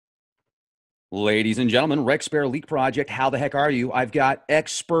Ladies and gentlemen, Rex Bear Leak Project, how the heck are you? I've got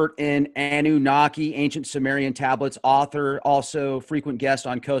expert in Anunnaki, ancient Sumerian tablets, author, also frequent guest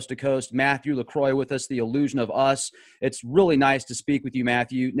on Coast to Coast, Matthew LaCroix with us, The Illusion of Us. It's really nice to speak with you,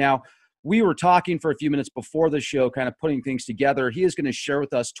 Matthew. Now, we were talking for a few minutes before the show, kind of putting things together. He is going to share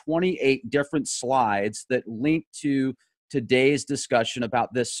with us 28 different slides that link to today's discussion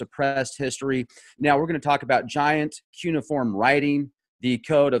about this suppressed history. Now, we're going to talk about giant cuneiform writing, the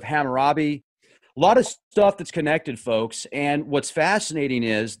Code of Hammurabi, a lot of stuff that's connected, folks. And what's fascinating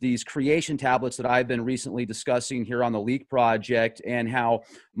is these creation tablets that I've been recently discussing here on the Leak Project, and how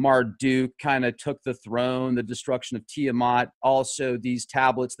Marduk kind of took the throne, the destruction of Tiamat, also these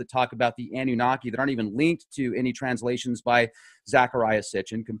tablets that talk about the Anunnaki that aren't even linked to any translations by Zechariah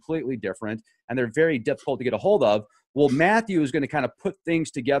Sitchin, completely different, and they're very difficult to get a hold of. Well, Matthew is going to kind of put things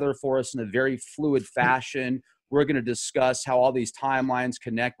together for us in a very fluid fashion. We're going to discuss how all these timelines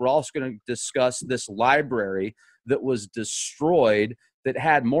connect. We're also going to discuss this library that was destroyed that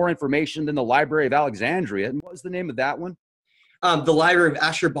had more information than the Library of Alexandria. And what was the name of that one? The Library of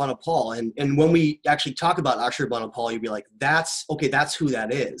Ashurbanipal. And when we actually talk about Ashurbanipal, you'd be like, that's who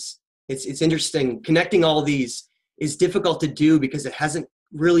that is. It's interesting. Connecting all these is difficult to do because it hasn't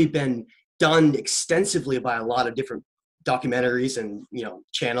really been done extensively by a lot of different documentaries and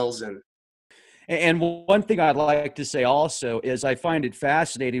channels. And one thing I'd like to say also is I find it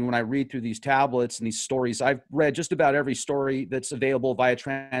fascinating when I read through these tablets and these stories. I've read just about every story that's available via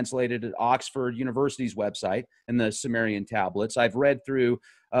translated at Oxford University's website and the Sumerian tablets. I've read through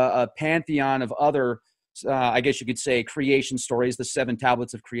a pantheon of other, I guess you could say, creation stories, the 7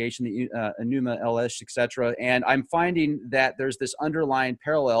 tablets of creation, the Enuma Elish, etc. And I'm finding that there's this underlying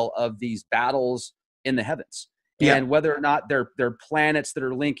parallel of these battles in the heavens. Yeah. And whether or not they're planets that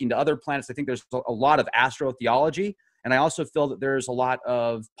are linking to other planets, I think there's a lot of astrotheology. And I also feel that there's a lot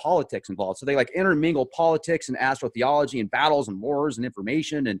of politics involved. So they like intermingle politics and astrotheology and battles and wars and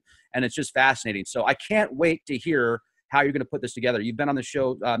information. And it's just fascinating. So I can't wait to hear how you're going to put this together. You've been on the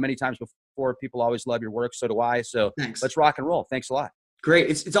show many times before. People always love your work. So do I. So Thanks. Let's rock and roll. Thanks a lot. Great.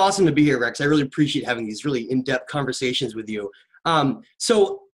 It's awesome to be here, Rex. I really appreciate having these really in-depth conversations with you.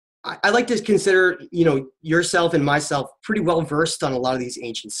 So I like to consider, yourself and myself pretty well versed on a lot of these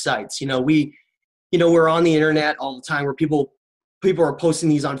ancient sites. We're on the internet all the time where people are posting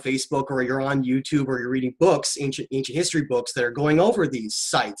these on Facebook, or you're on YouTube, or you're reading books, ancient history books that are going over these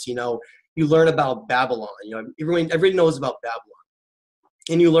sites. You learn about Babylon. Everybody knows about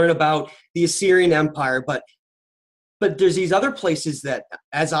Babylon, and you learn about the Assyrian Empire. But there's these other places that,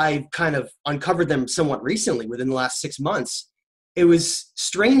 as I've kind of uncovered them somewhat recently, within the last 6 months, it was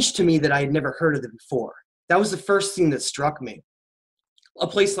strange to me that I had never heard of them before. That was the first thing that struck me. A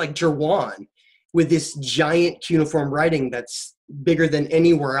place like Jerwan, with this giant cuneiform writing that's bigger than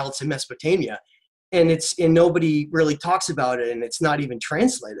anywhere else in Mesopotamia, and nobody really talks about it, and it's not even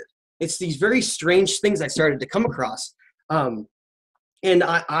translated. It's these very strange things I started to come across. And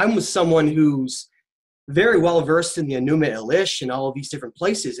I'm with someone who's very well versed in the Enuma Elish and all of these different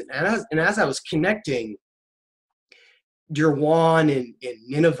places. And as I was connecting Jerwan and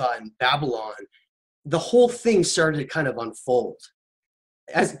Nineveh and Babylon, the whole thing started to kind of unfold.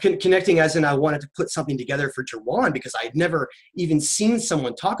 As connecting as in I wanted to put something together for Jerwan because I had never even seen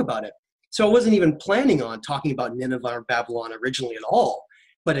someone talk about it. So I wasn't even planning on talking about Nineveh or Babylon originally at all,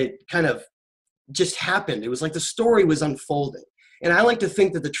 but it kind of just happened. It was like the story was unfolding. And I like to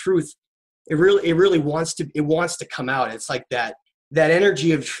think that the truth, it really wants to come out. It's like that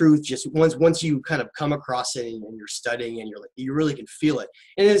energy of truth, just once you kind of come across it and you're studying and you really can feel it.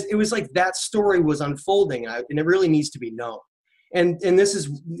 And it was like that story was unfolding, and it really needs to be known. And this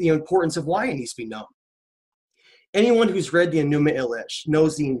is the importance of why it needs to be known. Anyone who's read the Enuma Elish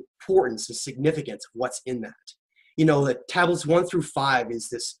knows the importance and significance of what's in that. The tablets 1 through 5 is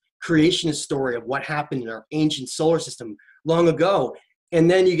this creationist story of what happened in our ancient solar system long ago.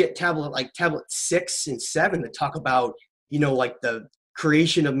 And then you get tablet 6 and 7 that talk about like the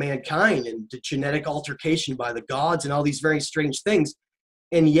creation of mankind and the genetic altercation by the gods and all these very strange things.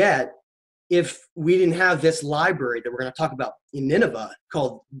 And yet, if we didn't have this library that we're going to talk about in Nineveh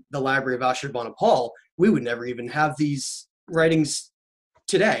called the Library of Ashurbanipal, we would never even have these writings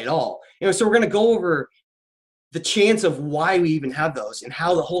today at all. So we're going to go over the chance of why we even have those and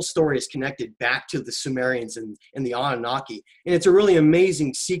how the whole story is connected back to the Sumerians and the Anunnaki. And it's a really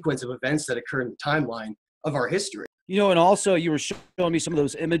amazing sequence of events that occur in the timeline of our history. And also you were showing me some of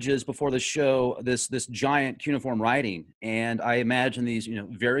those images before the show, this giant cuneiform writing. And I imagine these,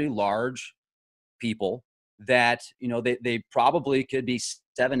 very large people that, they probably could be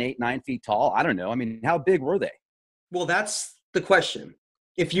 7, 8, 9 feet tall. I don't know. I mean, how big were they? Well, that's the question.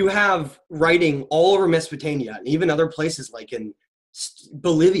 if you have writing all over Mesopotamia and even other places like in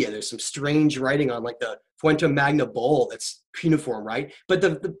Bolivia, there's some strange writing on like the Fuente Magna bowl that's cuneiform, right? But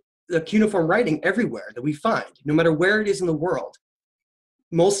the cuneiform writing everywhere that we find, no matter where it is in the world,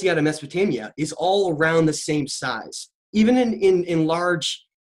 mostly out of Mesopotamia, is all around the same size. Even in large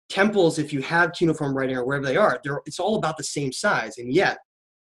temples, if you have cuneiform writing or wherever they are, it's all about the same size. And yet,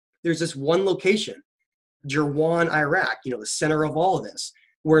 there's this one location, Jerwan, Iraq, the center of all of this,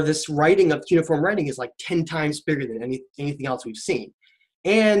 where this writing of cuneiform writing is like 10 times bigger than anything else we've seen.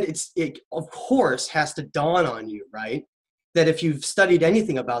 And it of course has to dawn on you, right, that if you've studied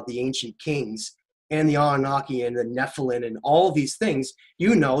anything about the ancient kings and the Anunnaki and the Nephilim and all of these things,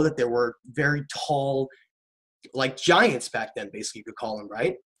 you know that there were very tall, like giants back then, basically you could call them,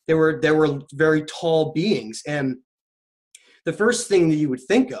 right? There were very tall beings. And the first thing that you would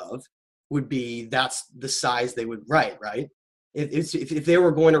think of would be that's the size they would write, right? If they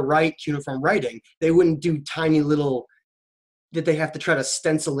were going to write cuneiform writing, they wouldn't do tiny little that they have to try to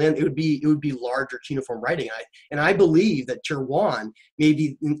stencil in. It would be larger cuneiform writing. And I believe that Jerwan,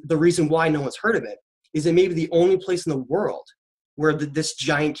 maybe the reason why no one's heard of it is it may be the only place in the world where this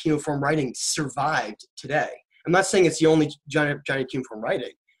giant cuneiform writing survived today. I'm not saying it's the only giant cuneiform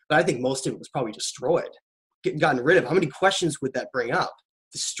writing, but I think most of it was probably destroyed, gotten rid of. How many questions would that bring up?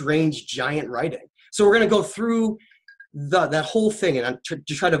 The strange giant writing. So we're going to go through that whole thing and to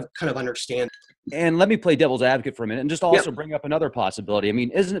try to kind of understand. And let me play devil's advocate for a minute and just also bring up another possibility. I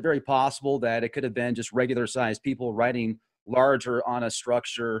mean, isn't it very possible that it could have been just regular sized people writing larger on a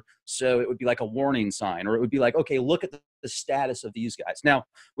structure, so it would be like a warning sign, or it would be like, okay, look at the status of these guys. Now,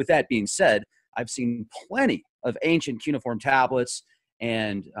 with that being said, I've seen plenty of ancient cuneiform tablets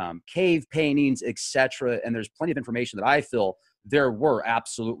and cave paintings, etc. And there's plenty of information that I feel there were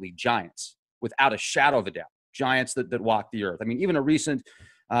absolutely giants, without a shadow of a doubt, giants that walked the earth. I mean, even a recent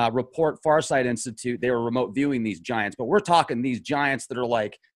report, Farsight Institute, they were remote viewing these giants, but we're talking these giants that are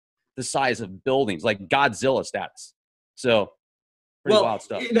like the size of buildings, like Godzilla status. So pretty wild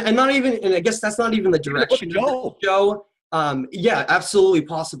stuff. And I guess that's not even the direction of the show. Yeah, absolutely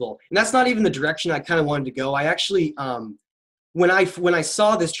possible. And that's not even the direction I kind of wanted to go. I actually, when I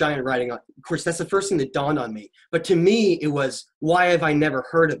saw this giant writing, of course, that's the first thing that dawned on me. But to me, it was, why have I never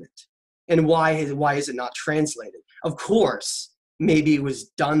heard of it? And why is it not translated? Of course, maybe it was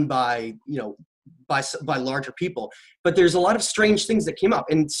done by larger people. But there's a lot of strange things that came up.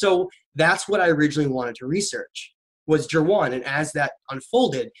 And so that's what I originally wanted to research, was Jerwan. And as that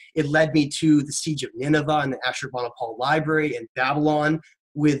unfolded, it led me to the Siege of Nineveh and the Ashurbanipal Library in Babylon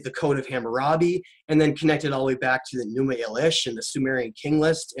with the Code of Hammurabi, and then connected all the way back to the Numa Elish and the Sumerian king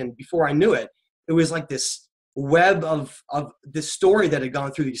list. And before I knew it, it was like this web of this story that had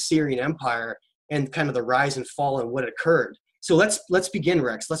gone through the Assyrian Empire and kind of the rise and fall and what occurred. So let's begin,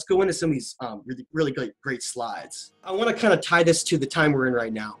 Rex. Let's go into some of these really great slides. I want to kind of tie this to the time we're in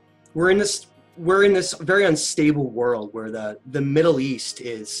right now. We're in this very unstable world where the Middle East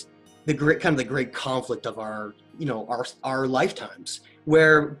is the great conflict of our lifetimes,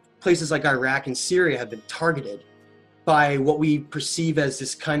 where places like Iraq and Syria have been targeted by what we perceive as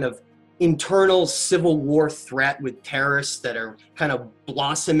this kind of internal civil war threat with terrorists that are kind of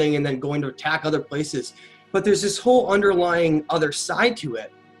blossoming and then going to attack other places. But there's this whole underlying other side to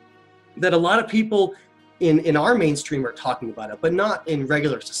it that a lot of people in our mainstream are talking about it, but not in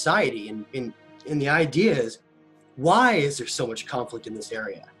regular society. And the idea is, why is there so much conflict in this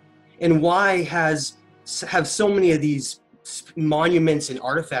area? And why have so many of these monuments and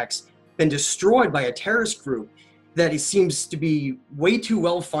artifacts been destroyed by a terrorist group that it seems to be way too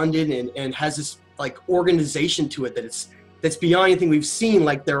well funded and has this like organization to it that's beyond anything we've seen?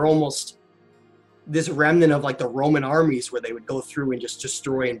 Like they're almost this remnant of like the Roman armies where they would go through and just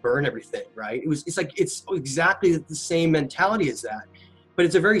destroy and burn everything, right? It's exactly the same mentality as that. But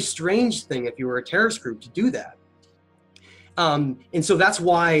it's a very strange thing if you were a terrorist group to do that. And so that's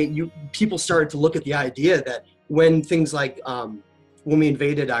why people started to look at the idea that when things like when we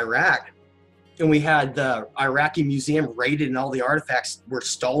invaded Iraq and we had the Iraqi museum raided and all the artifacts were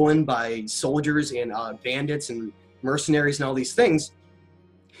stolen by soldiers and bandits and mercenaries and all these things,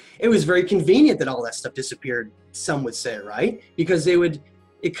 it was very convenient that all that stuff disappeared, some would say, right? Because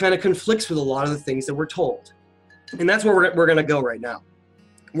it kind of conflicts with a lot of the things that we're told. And that's where we're going to go right now.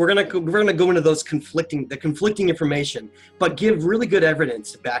 We're gonna go into those conflicting information, but give really good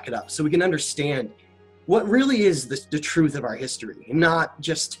evidence to back it up, so we can understand what really is the truth of our history, and not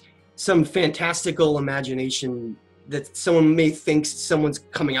just some fantastical imagination that someone may think someone's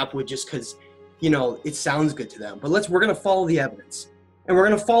coming up with just because it sounds good to them. But we're gonna follow the evidence, and we're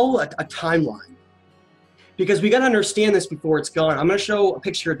gonna follow a timeline, because we got to understand this before it's gone. I'm going to show a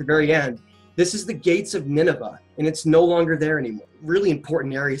picture at the very end. This is the gates of Nineveh, and it's no longer there anymore. Really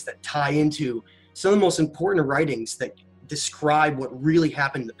important areas that tie into some of the most important writings that describe what really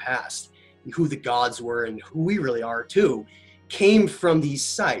happened in the past, and who the gods were and who we really are too, came from these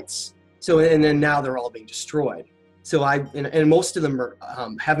sites. So, and then now they're all being destroyed. So and most of them are,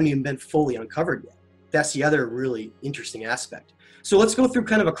 haven't even been fully uncovered yet. That's the other really interesting aspect. So let's go through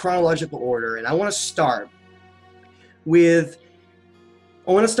kind of a chronological order, and I want to start with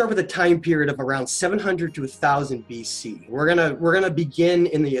a time period of around 700 to 1000 BC. We're gonna begin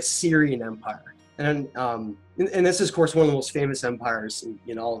in the Assyrian Empire, and this is, of course, one of the most famous empires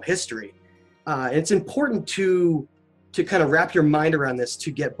in all of history. It's important to kind of wrap your mind around this,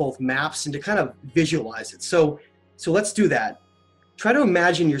 to get both maps and to kind of visualize it. So let's do that. Try to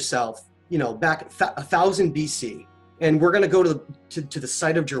imagine yourself, back 1000 BC, and we're gonna go to the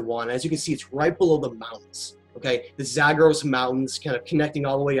site of Jerwan. As you can see, it's right below the mountains. Okay, the Zagros Mountains, kind of connecting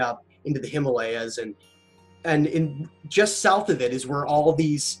all the way up into the Himalayas, and just south of it is where all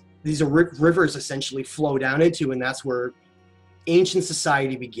these rivers essentially flow down into, and that's where ancient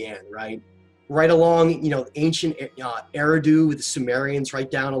society began, right? Right along, ancient Eridu with the Sumerians, right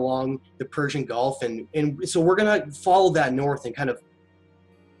down along the Persian Gulf, and so we're gonna follow that north and kind of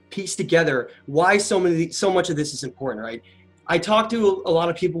piece together why so much of this is important, right? I talk to a lot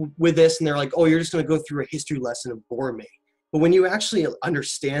of people with this, and they're like, oh, you're just going to go through a history lesson and bore me. But when you actually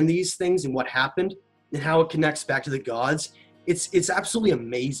understand these things and what happened and how it connects back to the gods, it's absolutely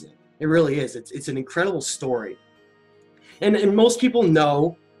amazing. It really is. It's an incredible story. And most people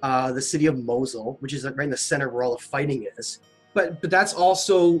know the city of Mosul, which is right in the center where all the fighting is. But that's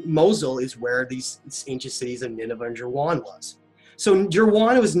also, Mosul is where these ancient cities of Nineveh and Jerwan was. So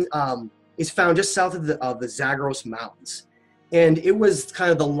Jerwan is found just south of the Zagros Mountains. And it was kind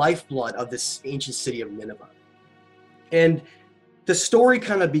of the lifeblood of this ancient city of Nineveh. And the story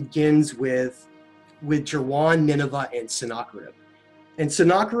kind of begins with Jerwan, Nineveh, and Sennacherib. And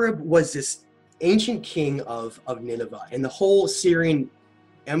Sennacherib was this ancient king of Nineveh, and the whole Syrian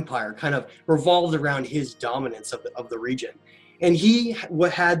empire kind of revolved around his dominance of the region. And he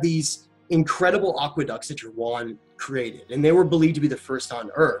had these incredible aqueducts that Jerwan created, and they were believed to be the first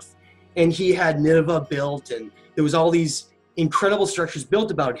on earth. And he had Nineveh built, and there was all these incredible structures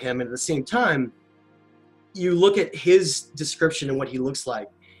built about him. And at the same time, you look at his description and what he looks like,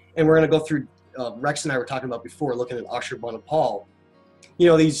 and we're going to go through, Rex and I were talking about before, looking at Ashurbanipal,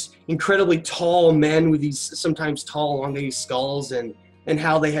 these incredibly tall men with these sometimes tall elongated skulls, and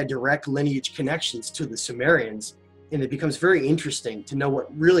how they had direct lineage connections to the Sumerians. And it becomes very interesting to know what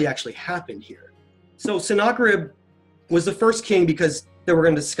really actually happened here. So Sennacherib was the first king that we're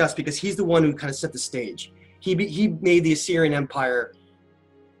going to discuss, because he's the one who kind of set the stage. He made the Assyrian Empire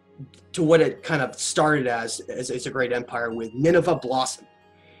to what it kind of started as a great empire, with Nineveh blossom.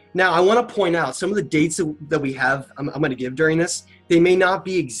 Now, I want to point out some of the dates that we have, I'm going to give during this. They may not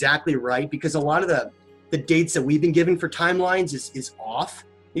be exactly right, because a lot of the dates that we've been given for timelines is off.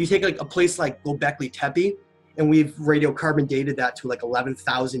 You take like a place like Göbekli Tepe, and we've radiocarbon dated that to like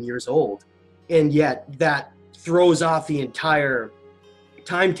 11,000 years old. And yet that throws off the entire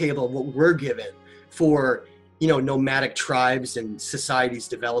timetable of what we're given for nomadic tribes and societies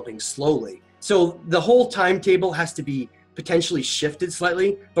developing slowly. So the whole timetable has to be potentially shifted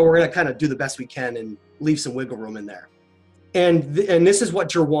slightly, but we're going to kind of do the best we can and leave some wiggle room in there. And this is what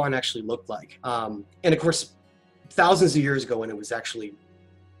Jerwan actually looked like. And of course, thousands of years ago, when it was actually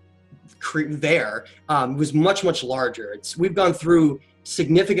there, it was much, much larger. We've gone through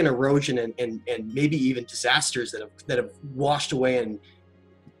significant erosion and maybe even disasters that have washed away and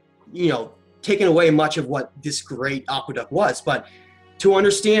taken away much of what this great aqueduct was. But to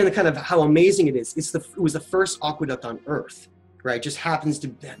understand the kind of how amazing it is, it was the first aqueduct on Earth, right? Just happens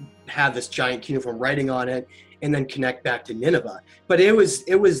to have this giant cuneiform writing on it, and then connect back to Nineveh. But it was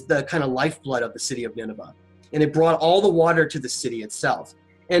the kind of lifeblood of the city of Nineveh, and it brought all the water to the city itself.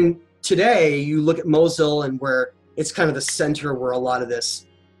 And today, you look at Mosul, and where it's kind of the center where a lot of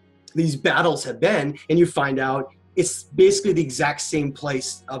these battles have been, and you find out it's basically the exact same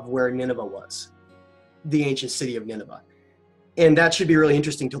place of where Nineveh was, the ancient city of Nineveh. And that should be really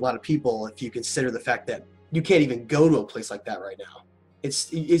interesting to a lot of people if you consider the fact that you can't even go to a place like that right now.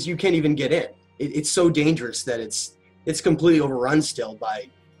 You can't even get in. It's so dangerous that it's completely overrun still by,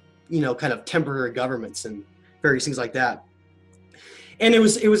 kind of temporary governments and various things like that. And it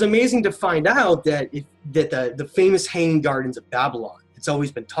was amazing to find out that the famous Hanging Gardens of Babylon, it's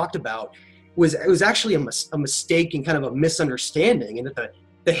always been talked about, was actually a mistake and kind of a misunderstanding, and that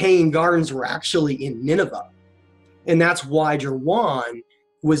the Hanging Gardens were actually in Nineveh. And that's why Jerwan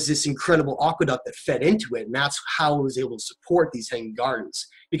was this incredible aqueduct that fed into it. And that's how it was able to support these hanging gardens,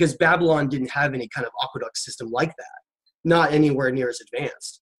 because Babylon didn't have any kind of aqueduct system like that, not anywhere near as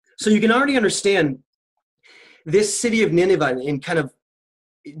advanced. So you can already understand this city of Nineveh, and kind of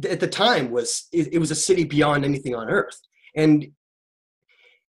at the time it was a city beyond anything on earth. And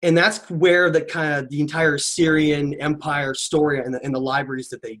that's where the entire Assyrian Empire story and the libraries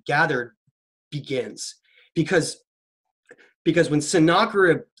that they gathered begins. Because when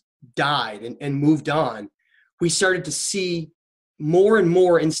Sennacherib died and moved on, we started to see more and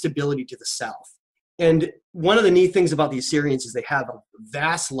more instability to the south. And one of the neat things about the Assyrians is they have a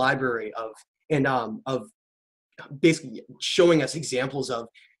vast library of basically showing us examples of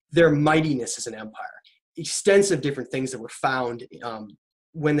their mightiness as an empire. Extensive different things that were found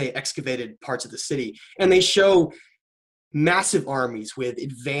when they excavated parts of the city. And they show massive armies with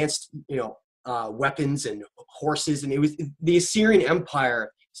advanced, weapons and horses. And it was the Assyrian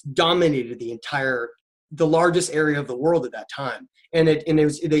Empire dominated the largest area of the world at that time. And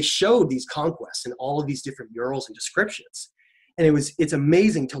they showed these conquests in all of these different murals and descriptions. And it's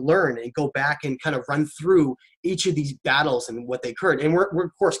amazing to learn and go back and kind of run through each of these battles and what they occurred. And we're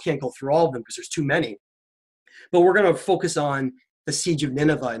of course can't go through all of them because there's too many. But we're going to focus on the Siege of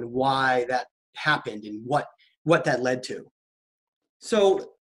Nineveh and why that happened and what that led to.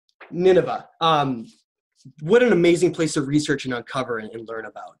 So Nineveh, what an amazing place to research and uncover and learn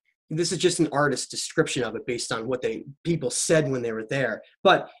about. This is just an artist's description of it based on what people said when they were there.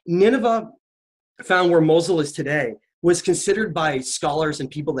 But Nineveh, found where Mosul is today, was considered by scholars and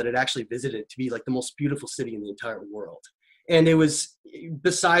people that had actually visited to be like the most beautiful city in the entire world. And it was,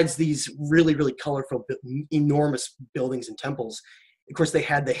 besides these really, really colorful, enormous buildings and temples, of course, they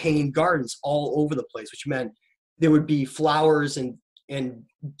had the hanging gardens all over the place, which meant there would be flowers and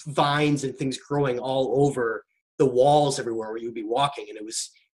vines and things growing all over the walls everywhere where you'd be walking. And it was,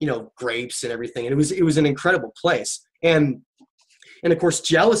 grapes and everything. And it was an incredible place. And of course,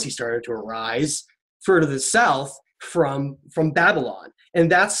 jealousy started to arise further to the south from Babylon. And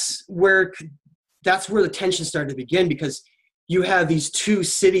that's where the tension started to begin, because you have these two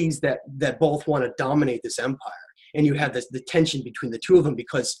cities that both want to dominate this empire. And you have the tension between the two of them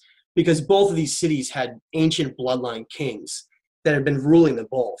because both of these cities had ancient bloodline kings that had been ruling them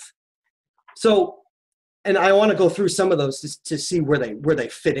both. So, and I want to go through some of those to see where they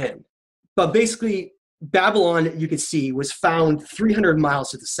fit in. But basically, Babylon, you could see, was found 300 miles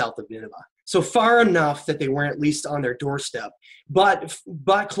to the south of Nineveh. So far enough that they weren't at least on their doorstep, but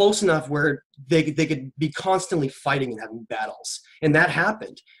close enough where they could be constantly fighting and having battles. And that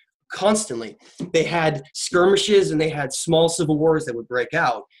happened constantly. They had skirmishes and they had small civil wars that would break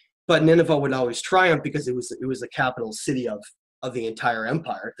out, but Nineveh would always triumph because it was the capital city of the entire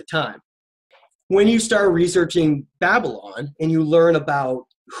empire at the time. When you start researching Babylon and you learn about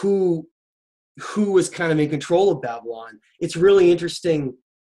who was kind of in control of Babylon, it's really interesting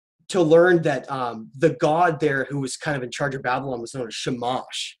to learn that the god there who was kind of in charge of Babylon was known as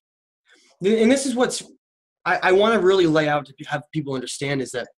Shamash. And this is what's I want to really lay out to have people understand,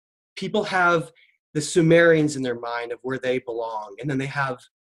 is that people have the Sumerians in their mind of where they belong, and then they have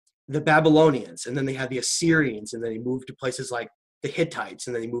the Babylonians, and then they have the Assyrians, and then they move to places like the Hittites,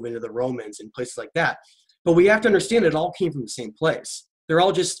 and then they move into the Romans and places like that. But we have to understand it all came from the same place. They're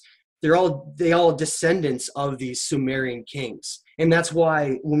all descendants of these Sumerian kings. And that's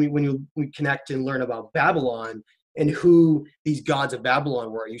why when we connect and learn about Babylon and who these gods of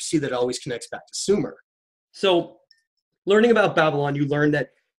Babylon were, you see that it always connects back to Sumer. So learning about Babylon, you learn that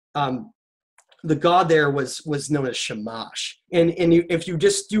the god there was known as Shamash. And if you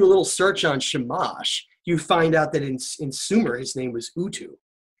just do a little search on Shamash, you find out that in Sumer, his name was Utu.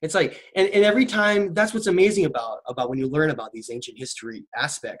 It's like, and every time, that's what's amazing about when you learn about these ancient history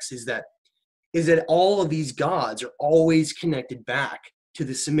aspects, is that all of these gods are always connected back to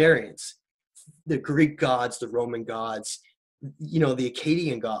the Sumerians, the Greek gods, the Roman gods, the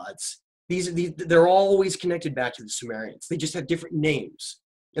Akkadian gods. They're always connected back to the Sumerians. They just have different names,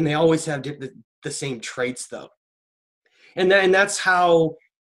 and they always have the same traits, though. And that's how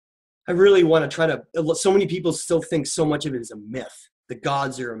I really want to try to. So many people still think so much of it is a myth. The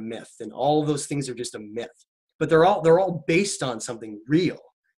gods are a myth, and all of those things are just a myth. But they're all based on something real.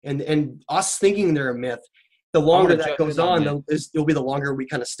 And us thinking they're a myth, the longer that goes on, it'll be the longer we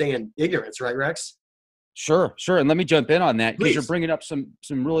kind of stay in ignorance, right, Rex? Sure. And let me jump in on that, because Please. you're bringing up some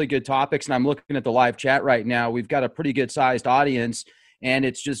really good topics, and I'm looking at the live chat right now. We've got a pretty good sized audience, and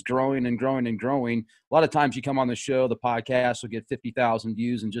it's just growing and growing and growing. A lot of times you come on the show, the podcast will get 50,000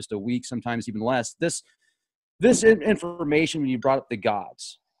 views in just a week, sometimes even less. This information, when you brought up the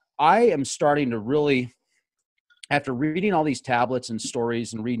gods, I am starting to really after reading all these tablets and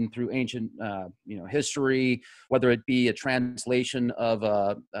stories and reading through ancient, history, whether it be a translation of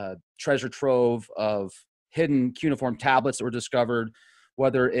a treasure trove of hidden cuneiform tablets that were discovered,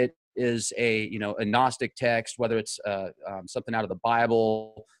 whether it is a Gnostic text, whether it's something out of the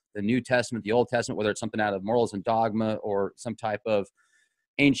Bible, the New Testament, the Old Testament, whether it's something out of Morals and Dogma or some type of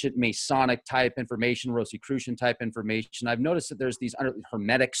ancient Masonic type information, Rosicrucian type information. I've noticed that there's these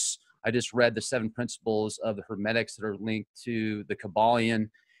Hermetics. I just read the 7 principles of the Hermetics that are linked to the Kabbalion.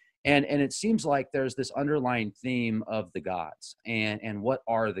 And it seems like there's this underlying theme of the gods and what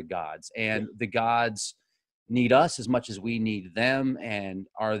are the gods, and the gods need us as much as we need them. And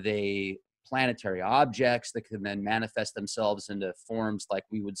are they planetary objects that can then manifest themselves into forms like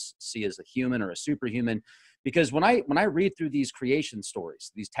we would see as a human or a superhuman? Because when I read through these creation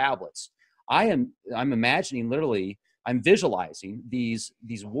stories, these tablets, I'm imagining, literally, I'm visualizing these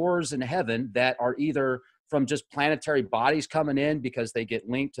wars in heaven that are either from just planetary bodies coming in because they get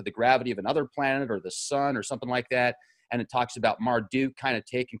linked to the gravity of another planet or the sun or something like that. And it talks about Marduk kind of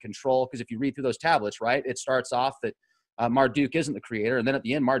taking control. Because if you read through those tablets, right, it starts off that Marduk isn't the creator. And then at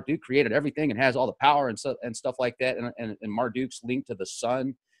the end, Marduk created everything and has all the power and stuff like that. And Marduk's linked to the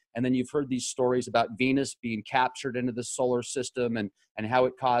sun. And then you've heard these stories about Venus being captured into the solar system and how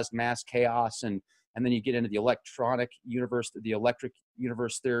it caused mass chaos. And then you get into the electronic universe, the electric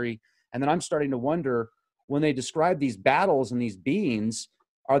universe theory. And then I'm starting to wonder, when they describe these battles and these beings,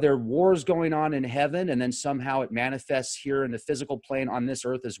 are there wars going on in heaven and then somehow it manifests here in the physical plane on this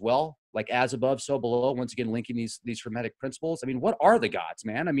earth as well? Like as above, so below, once again, linking these Hermetic principles. I mean, what are the gods,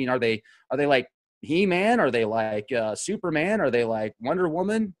 man? I mean, are they like He-Man? Are they like Superman? Are they like Wonder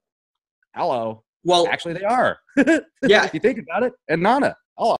Woman? Hello. Well, actually they are. Yeah. If you think about it. And Nana.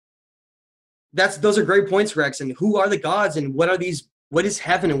 Hello. Those are great points, Rex. And who are the gods and what is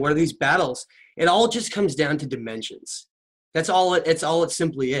heaven and what are these battles? It all just comes down to dimensions. It's all it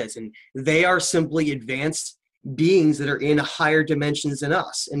simply is. And they are simply advanced beings that are in higher dimensions than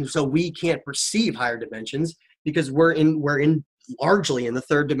us. And so we can't perceive higher dimensions because we're in largely in the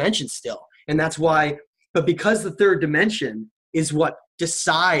third dimension still. And that's why, but because the third dimension is what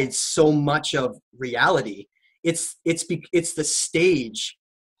decides so much of reality, it's the stage.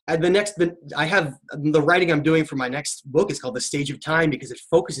 And I have the writing I'm doing for my next book is called The Stage of Time, because it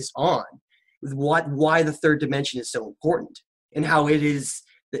focuses on why the third dimension is so important and how it's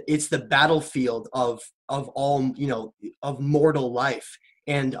the battlefield of all, of mortal life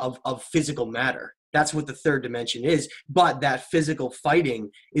and of physical matter. That's what the third dimension is. But that physical fighting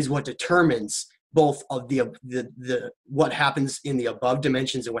is what determines both of the what happens in the above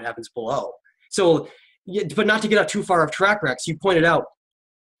dimensions and what happens below. So, but not to get out too far off track, Rex, you pointed out,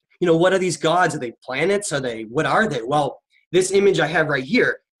 what are these gods? Are they planets? What are they? Well, this image I have right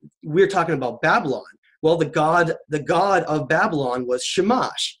here, we're talking about Babylon. Well, the god of Babylon was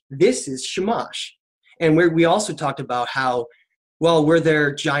Shamash. This is Shamash. And we also talked about how, well, were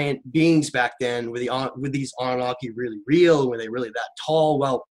there giant beings back then? Were these Anunnaki really real? Were they really that tall?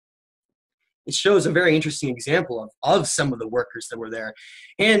 Well, it shows a very interesting example of some of the workers that were there.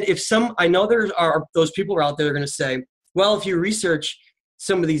 And I know there are those people out there that are going to say, well, if you research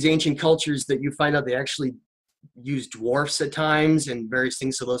some of these ancient cultures, that you find out they actually use dwarfs at times and various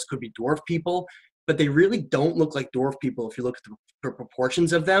things, so those could be dwarf people, but they really don't look like dwarf people if you look at the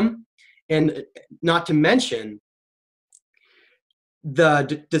proportions of them. And not to mention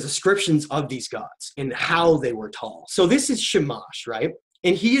the descriptions of these gods and how they were tall. So this is Shamash, right?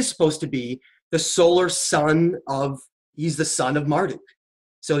 And he is supposed to be the solar son he's the son of Marduk.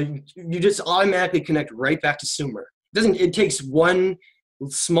 So you just automatically connect right back to Sumer. It takes one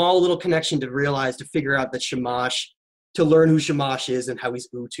small little connection to figure out that Shamash, to learn who Shamash is and how he's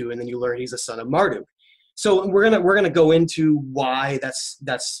Utu, and then you learn he's a son of Marduk. So we're gonna go into why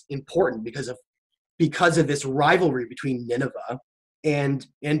that's important because of this rivalry between Nineveh and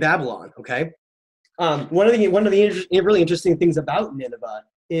Babylon. Okay, one of the really interesting things about Nineveh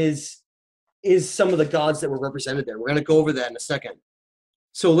is some of the gods that were represented there. We're gonna go over that in a second.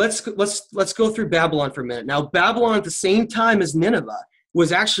 So let's go through Babylon for a minute. Now, Babylon at the same time as Nineveh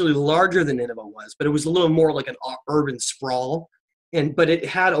was actually larger than Nineveh was, but it was a little more like an urban sprawl. But it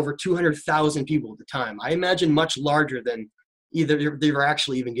had over 200,000 people at the time. I imagine much larger than either they were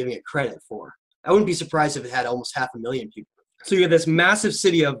actually even giving it credit for. I wouldn't be surprised if it had almost 500,000 people. So you have this massive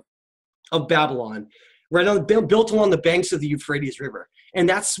city of Babylon, built along the banks of the Euphrates River. And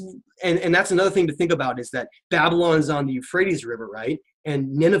that's another thing to think about, is that Babylon is on the Euphrates River, right?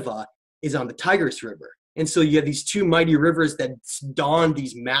 And Nineveh is on the Tigris River. And so you have these two mighty rivers that dawned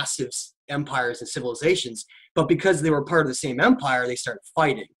these massive empires and civilizations. But because they were part of the same empire, they started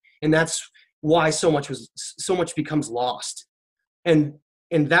fighting. And that's why so much becomes lost. And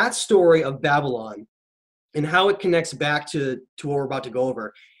that story of Babylon and how it connects back to what we're about to go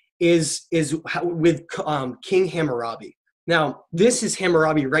over is with King Hammurabi. Now, this is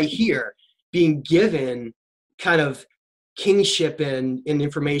Hammurabi right here being given kind of kingship and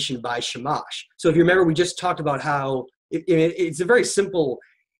information by Shamash. So if you remember, we just talked about how it's a very simple,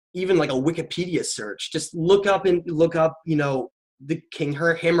 even like a Wikipedia search. Just look up, you know, the King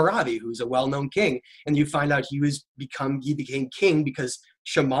Hammurabi, who's a well-known king, and you find out he became king because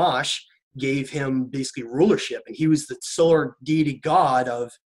Shamash gave him basically rulership, and he was the solar deity god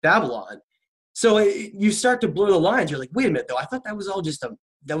of Babylon. So you start to blur the lines. You're like, wait a minute, though. I thought that was all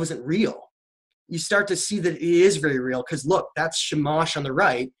that wasn't real. You start to see that it is very real because look, that's Shamash on the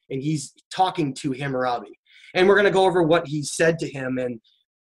right, and he's talking to Hammurabi. And we're going to go over what he said to him, and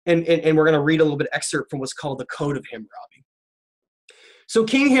we're going to read a little bit excerpt from what's called the Code of Hammurabi. So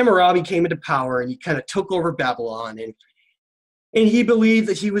King Hammurabi came into power, and he kind of took over Babylon, and he believed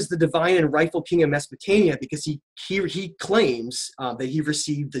that he was the divine and rightful king of Mesopotamia because he claims that he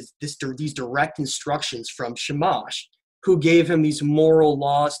received these direct instructions from Shamash, who gave him these moral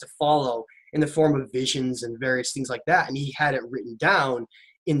laws to follow in the form of visions and various things like that. And he had it written down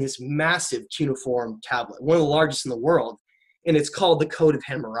in this massive cuneiform tablet, one of the largest in the world, and it's called the Code of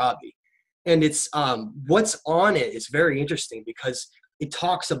Hammurabi. And it's what's on it is very interesting because it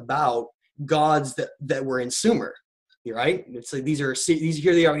talks about gods that were in Sumer. Right? It's like these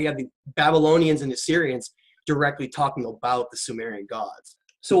here they are. You have the Babylonians and Assyrians directly talking about the Sumerian gods.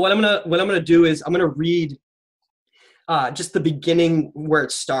 So what I'm gonna do is I'm gonna read just the beginning where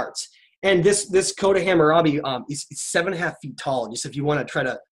it starts. And this Code of Hammurabi is 7.5 feet tall. Just if you want to try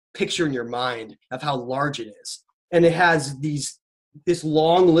to picture in your mind of how large it is, and it has this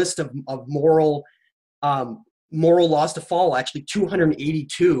long list of moral laws to follow. Actually,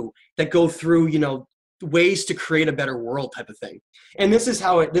 282 that go through, you know, ways to create a better world type of thing. And this is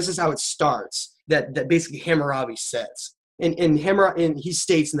how it starts, that basically Hammurabi says. And he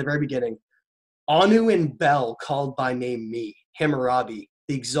states in the very beginning, Anu and Bel called by name me, Hammurabi,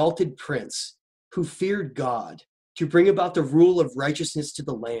 the exalted prince, who feared God, to bring about the rule of righteousness to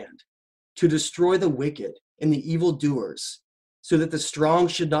the land, to destroy the wicked and the evildoers, so that the strong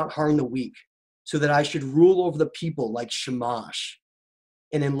should not harm the weak, so that I should rule over the people like Shamash,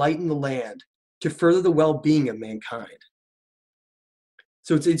 and enlighten the land, to further the well-being of mankind.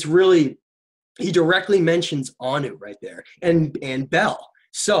 So it's really, he directly mentions Anu right there, and Bel,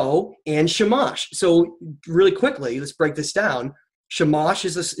 and Shamash. So really quickly, let's break this down. Shamash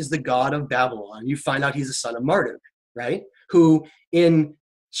is the god of Babylon. You find out he's the son of Marduk, right? Who in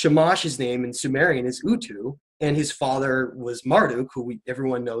Shamash's name in Sumerian is Utu, and his father was Marduk, who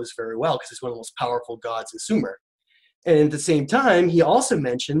everyone knows very well because he's one of the most powerful gods in Sumer. And at the same time, he also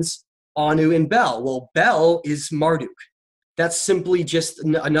mentions Anu and Bel. Well, Bel is Marduk. That's simply just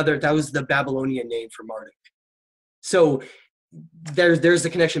that was the Babylonian name for Marduk. So there's the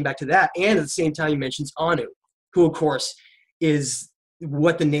connection back to that. And at the same time, he mentions Anu, who of course is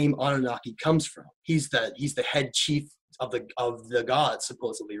what the name Anunnaki comes from. He's the head chief of the gods,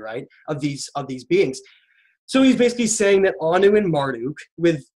 supposedly, right? Of these beings. So he's basically saying that Anu and Marduk,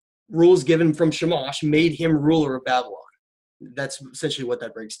 with rules given from Shamash, made him ruler of Babylon. That's essentially what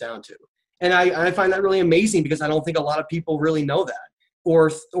that breaks down to. And I find that really amazing because I don't think a lot of people really know that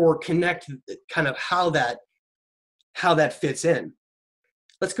or connect kind of how that fits in.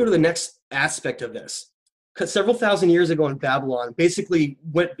 Let's go to the next aspect of this. Because several thousand years ago in Babylon, basically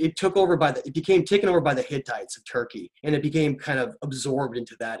it became taken over by the Hittites of Turkey, and it became kind of absorbed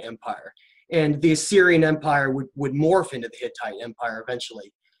into that empire. And the Assyrian Empire would morph into the Hittite Empire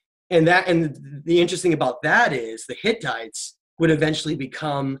eventually. And the interesting about that is the Hittites would eventually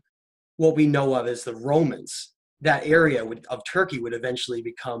become what we know of as the Romans. That area of Turkey would eventually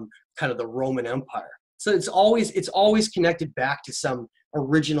become kind of the Roman Empire. So it's always connected back to some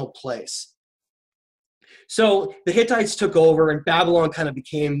original place. So the Hittites took over, and Babylon kind of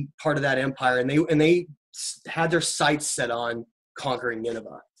became part of that empire, and they had their sights set on conquering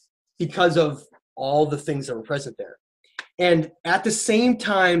Nineveh because of all the things that were present there. And at the same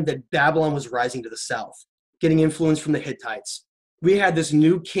time that Babylon was rising to the south, getting influence from the Hittites, we had this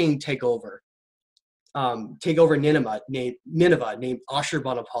new king take over Nineveh named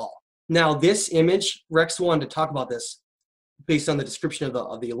Ashurbanipal. Now, this image, Rex wanted to talk about this based on the description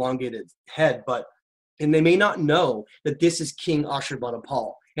of the elongated head, and they may not know that this is King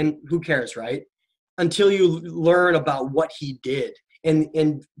Ashurbanipal. And who cares, right? Until you learn about what he did.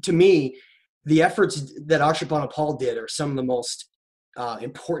 And to me, the efforts that Ashurbanipal did are some of the most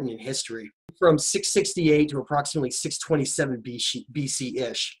important in history. From 668 to approximately 627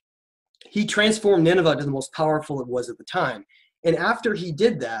 BC-ish, He transformed Nineveh to the most powerful it was at the time. And after he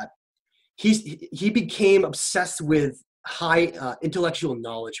did that, he became obsessed with high intellectual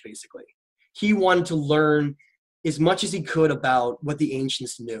knowledge, basically. He wanted to learn as much as he could about what the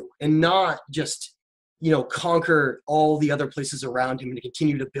ancients knew, and not just, conquer all the other places around him and to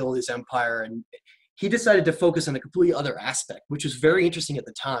continue to build his empire. And he decided to focus on a completely other aspect, which was very interesting at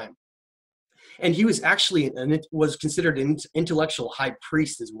the time. And he was actually, and it was considered an intellectual high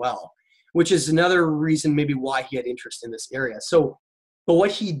priest as well, which is another reason maybe why he had interest in this area. So, but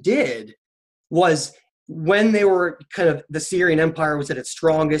what he did was, when they were the Syrian Empire was at its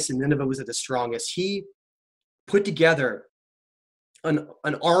strongest and Nineveh was at its strongest, he put together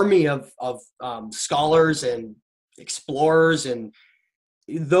an army of scholars and explorers and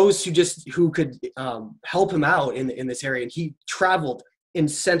those who could help him out in this area. And he traveled and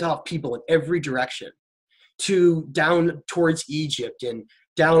sent off people in every direction, down towards Egypt and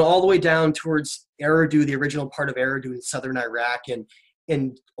down all the way down towards Eridu, the original part of Eridu in southern Iraq,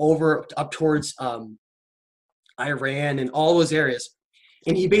 and over up towards Iran and all those areas.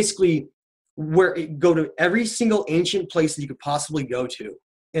 And he basically go to every single ancient place that you could possibly go to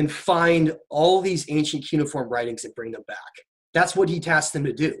and find all these ancient cuneiform writings and bring them back. That's what he tasked them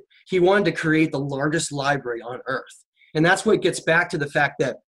to do. He wanted to create the largest library on earth. And that's what gets back to the fact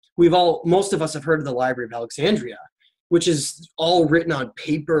that most of us have heard of the Library of Alexandria, which is all written on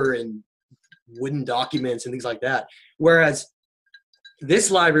paper and wooden documents and things like that. Whereas this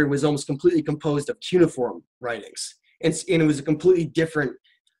library was almost completely composed of cuneiform writings. And it was a completely different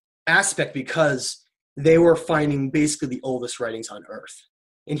aspect because they were finding basically the oldest writings on earth.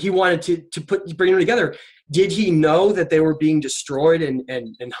 And he wanted to bring them together. Did he know that they were being destroyed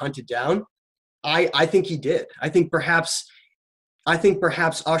and hunted down? I think he did. I think perhaps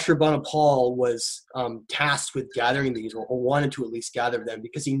Ashurbanipal was tasked with gathering these, or wanted to at least gather them,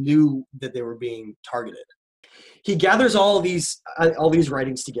 because he knew that they were being targeted. He gathers all these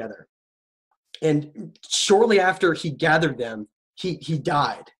writings together, and shortly after he gathered them, he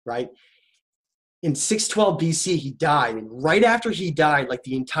died. Right in 612 BC, he died, and right after he died, like,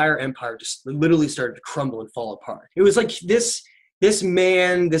 the entire empire just literally started to crumble and fall apart. It was like this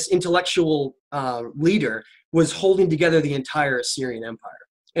man, this intellectual leader, was holding together the entire Assyrian Empire.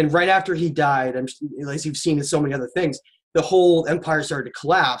 And right after he died, as you've seen in so many other things, the whole empire started to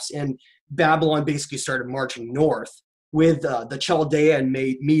collapse, and Babylon basically started marching north with the Chaldean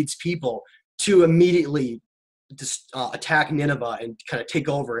Medes people to immediately attack Nineveh and kind of take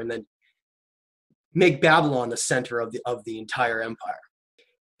over, and then make Babylon the center of the entire empire.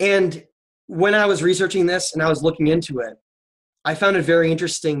 And when I was researching this and I was looking into it, I found it very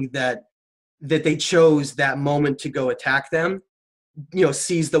interesting that they chose that moment to go attack them,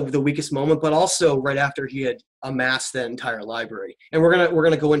 seize the weakest moment, but also right after he had amassed that entire library. And we're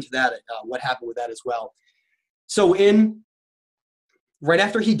gonna go into that, what happened with that as well. So right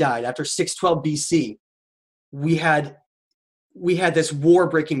after he died, after 612 BC, we had this war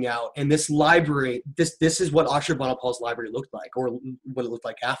breaking out, and this library, this is what Ashurbanipal's library looked like, or what it looked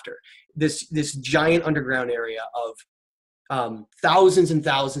like after. This giant underground area of thousands and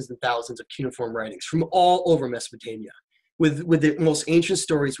thousands and thousands of cuneiform writings from all over Mesopotamia, with the most ancient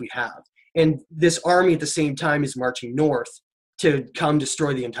stories we have. And this army at the same time is marching north to come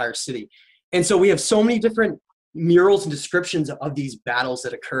destroy the entire city. And so we have so many different murals and descriptions of these battles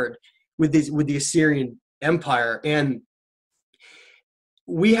that occurred with the Assyrian Empire. And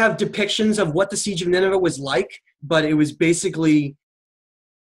we have depictions of what the Siege of Nineveh was like, but it was basically,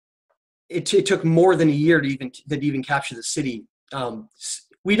 it took more than a year to even capture the city.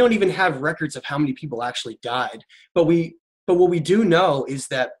 We don't even have records of how many people actually died, but what we do know is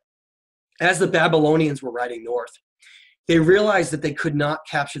that as the Babylonians were riding north, they realized that they could not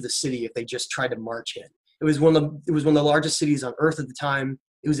capture the city if they just tried to march in. It was one of the largest cities on earth at the time.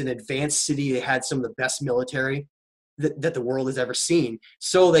 It was an advanced city. They had some of the best military that the world has ever seen.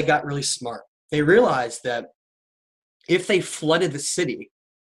 So they got really smart. They realized that if they flooded the city,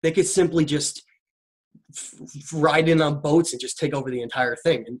 they could simply just ride in on boats and just take over the entire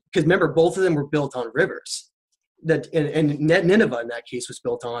thing. Because remember, both of them were built on rivers. And Nineveh, in that case, was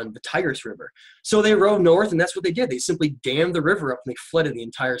built on the Tigris River. So they rode north, and that's what they did. They simply dammed the river up, and they flooded the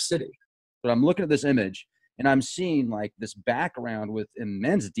entire city. But I'm looking at this image, and I'm seeing like this background with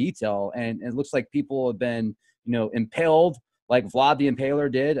immense detail, and it looks like people have been, impaled like Vlad the Impaler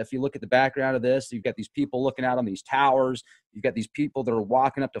did. If you look at the background of this, you've got these people looking out on these towers. You've got these people that are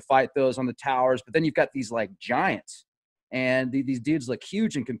walking up to fight those on the towers. But then you've got these like giants, and these dudes look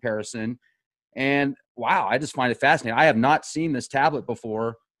huge in comparison. And wow, I just find it fascinating. I have not seen this tablet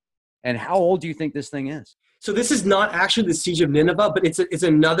before. And how old do you think this thing is? So this is not actually the Siege of Nineveh, but it's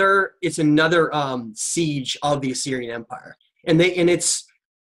another siege of the Assyrian Empire, and it's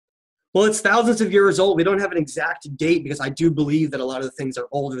thousands of years old. We don't have an exact date because I do believe that a lot of the things are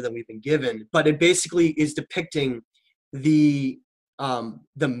older than we've been given, but it basically is depicting the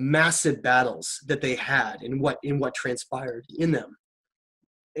massive battles that they had and what transpired in them.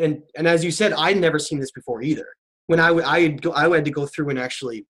 And as you said, I'd never seen this before either. When I had to go through and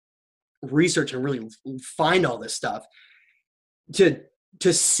actually research and really find all this stuff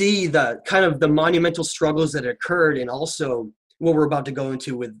to see the kind of the monumental struggles that occurred, and also what we're about to go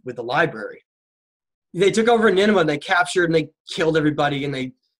into with the library. They took over Nineveh and they captured and they killed everybody and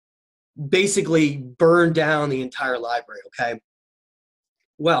they basically burned down the entire library, okay?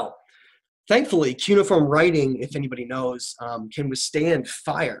 Well, thankfully, cuneiform writing, if anybody knows, can withstand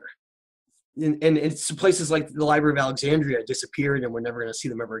fire. And it's places like the Library of Alexandria disappeared and we're never going to see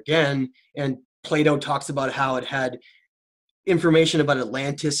them ever again. And Plato talks about how it had information about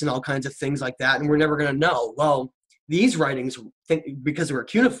Atlantis and all kinds of things like that, and we're never going to know. Well, these writings, because they were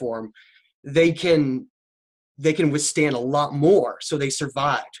cuneiform, they can withstand a lot more, so they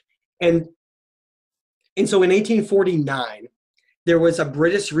survived. And so in 1849, there was a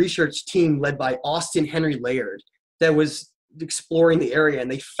British research team led by Austin Henry Layard that was exploring the area,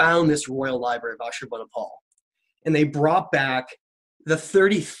 and they found this Royal Library of Ashurbanipal. And they brought back the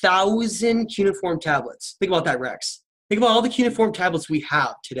 30,000 cuneiform tablets. Think about that, Rex. Think about all the cuneiform tablets we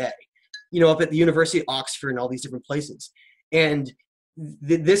have today, up at the University of Oxford and all these different places. And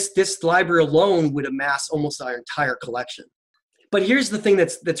this library alone would amass almost our entire collection. But here's the thing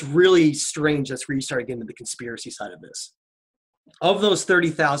that's really strange. That's where you start getting into the conspiracy side of this. Of those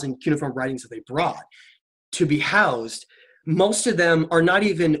 30,000 cuneiform writings that they brought to be housed, most of them are not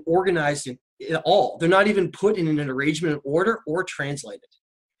even organized at all. They're not even put in an arrangement of order or translated.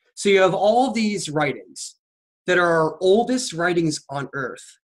 So you have all these writings that are our oldest writings on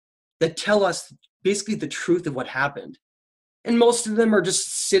earth that tell us basically the truth of what happened. And most of them are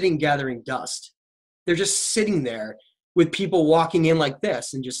just sitting gathering dust. They're just sitting there with people walking in like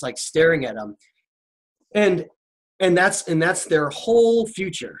this and just like staring at them. And that's their whole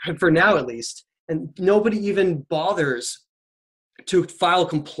future, for now at least. And nobody even bothers to file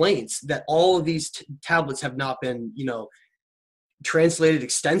complaints that all of these tablets have not been, translated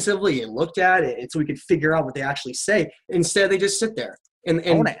extensively and looked at it, and so we could figure out what they actually say. Instead, they just sit there.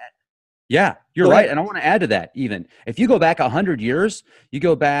 Yeah, you're right. And I want to add to that, even if you go back 100 years, you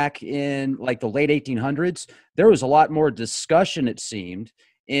go back in like the late 1800s, there was a lot more discussion, it seemed,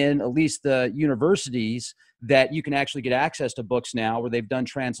 in at least the universities, that you can actually get access to books now where they've done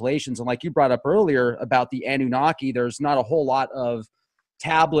translations. And like you brought up earlier about the Anunnaki, there's not a whole lot of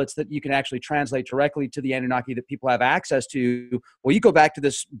tablets that you can actually translate directly to the Anunnaki that people have access to. Well, you go back to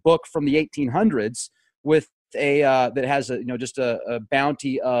this book from the 1800s with that has just a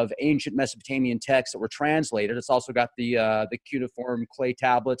bounty of ancient Mesopotamian texts that were translated. It's also got the cuneiform clay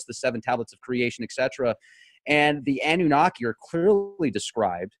tablets, the 7 tablets of creation, etc. And the Anunnaki are clearly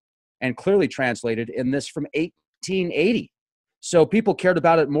described and clearly translated in this from 1880. So people cared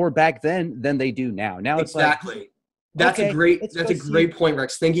about it more back then than they do now. Now it's exactly. That's a great point,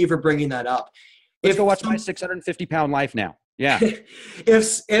 Rex. Thank you for bringing that up. Let's go watch my 650-pound life now. Yeah.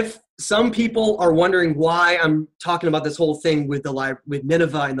 If some people are wondering why I'm talking about this whole thing with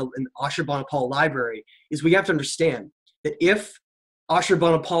Nineveh and the Ashurbanipal Library, is we have to understand that if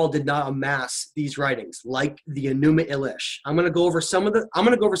Ashurbanipal did not amass these writings like the Enuma Elish, I'm going to go over some of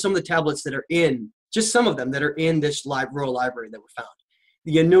the tablets that are in, just some of them that are in this Royal Library that were found.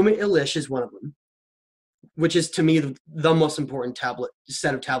 The Enuma Elish is one of them, which is to me the most important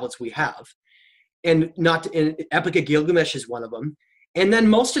set of tablets we have. And Epic of Gilgamesh is one of them. And then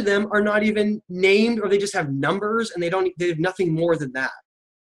most of them are not even named, or they just have numbers, and they have nothing more than that.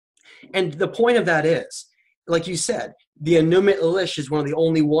 And the point of that is, like you said, the Enuma Elish is one of the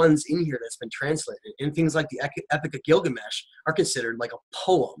only ones in here that's been translated. And things like the Epic of Gilgamesh are considered like a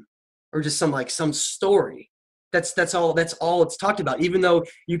poem or just some story. That's all it's talked about. Even though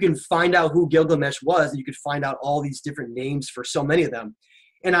you can find out who Gilgamesh was, and you could find out all these different names for so many of them.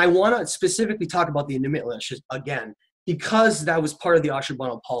 And I want to specifically talk about the Enuma Elish again, because that was part of the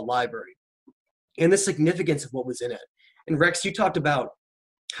Ashurbanipal Library and the significance of what was in it. And Rex, you talked about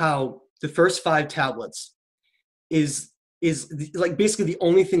how the first 5 tablets is like basically the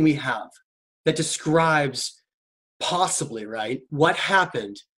only thing we have that describes possibly, right, what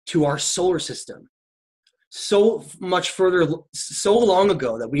happened to our solar system so much further, so long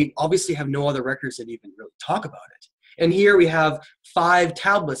ago, that we obviously have no other records that even really talk about it. And here we have 5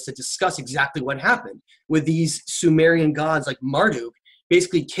 tablets that discuss exactly what happened with these Sumerian gods like Marduk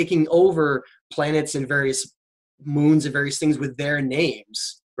basically taking over planets and various moons and various things with their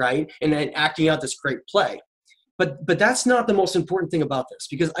names, right? And then acting out this great play. But that's not the most important thing about this,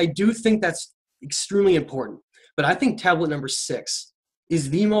 because I do think that's extremely important. But I think tablet number 6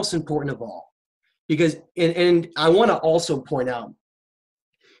 is the most important of all. Because, and I want to also point out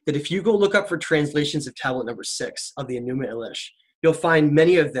that if you go look up for translations of tablet number 6 of the Enuma Elish, you'll find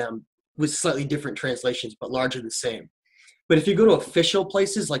many of them with slightly different translations, but largely the same. But if you go to official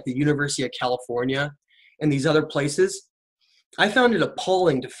places like the University of California and these other places, I found it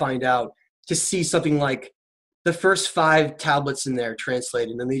appalling to see something like the first 5 tablets in there translated,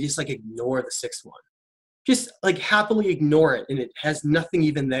 and then they just like ignore the 6th one. Just like happily ignore it, and it has nothing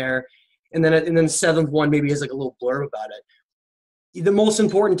even there. And then the 7th one maybe has like a little blurb about it. The most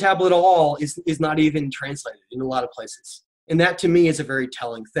important tablet of all is not even translated in a lot of places. And that to me is a very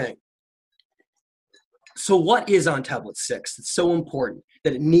telling thing. So what is on tablet 6? It's so important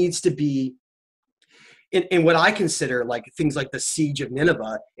that it needs to be in what I consider like things like the Siege of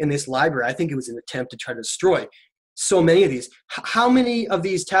Nineveh in this library. I think it was an attempt to try to destroy so many of these. How many of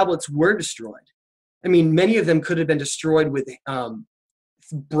these tablets were destroyed? I mean, many of them could have been destroyed with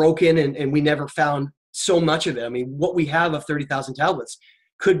broken, and we never found so much of it. I mean, what we have of 30,000 tablets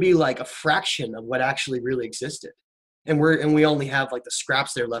could be like a fraction of what actually really existed. And we only have like the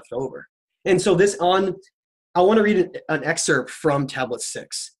scraps there left over. And so I want to read an excerpt from tablet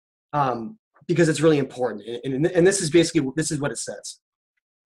 6 because it's really important. And this is what it says.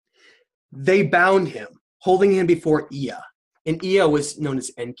 They bound him, holding him before Ea, and Ea was known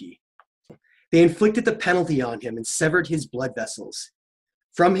as Enki. They inflicted the penalty on him and severed his blood vessels.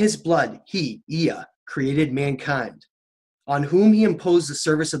 From his blood, he, Ea, created mankind, on whom he imposed the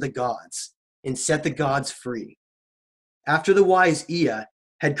service of the gods and set the gods free. After the wise Ea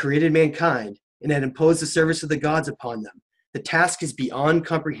had created mankind and had imposed the service of the gods upon them, the task is beyond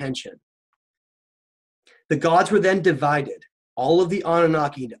comprehension. The gods were then divided, all of the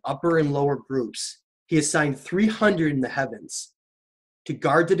Anunnaki, into upper and lower groups. He assigned 300 in the heavens to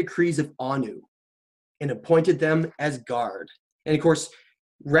guard the decrees of Anu and appointed them as guard. And of course,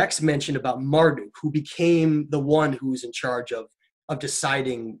 Rex mentioned about Marduk, who became the one who was in charge of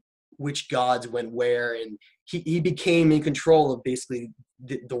deciding which gods went where, and he became in control of basically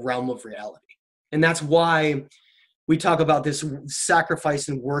the realm of reality. And that's why we talk about this sacrifice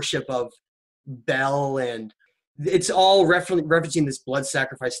and worship of Bel, and it's all referencing this blood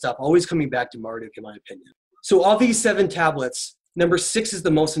sacrifice stuff, always coming back to Marduk, in my opinion. So of these 7 tablets, number 6 is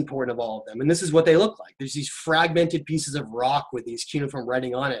the most important of all of them, and this is what they look like. There's these fragmented pieces of rock with these cuneiform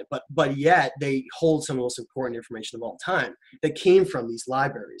writing on it, but yet they hold some of the most important information of all time that came from these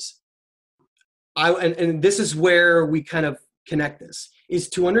libraries. And this is where we kind of connect this, is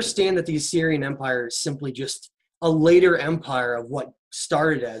to understand that the Assyrian Empire is simply just a later empire of what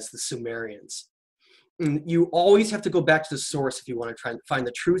started as the Sumerians. And you always have to go back to the source if you want to try and find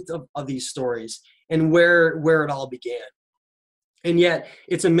the truth of these stories and where it all began. And yet,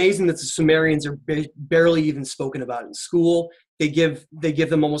 it's amazing that the Sumerians are barely even spoken about in school. They give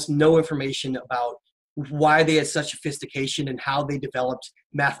them almost no information about why they had such sophistication and how they developed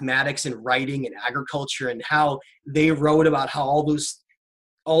mathematics and writing and agriculture, and how they wrote about how all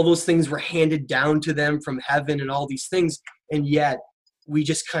those things were handed down to them from heaven and all these things. And yet, we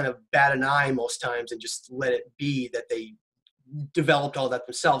just kind of bat an eye most times and just let it be that they developed all that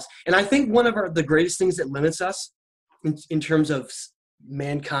themselves. And I think one of the greatest things that limits us in terms of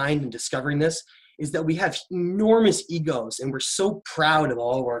mankind and discovering this is that we have enormous egos, and we're so proud of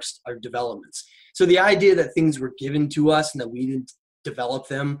all of our developments. So the idea that things were given to us and that we didn't develop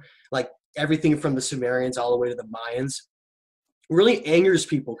them, like everything from the Sumerians all the way to the Mayans, really angers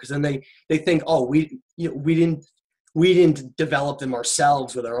people, because then they think, oh, we didn't develop them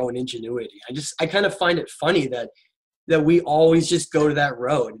ourselves with our own ingenuity. I kind of find it funny that we always just go to that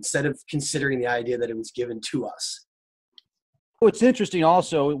road instead of considering the idea that it was given to us. Well, it's interesting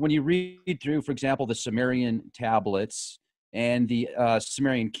also when you read through, for example, the Sumerian tablets and the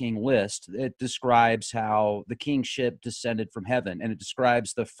Sumerian king list. It describes how the kingship descended from heaven, and it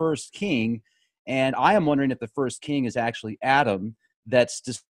describes the first king. And I am wondering if the first king is actually Adam, that's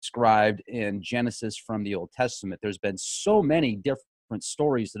described in Genesis from the Old Testament. There's been so many different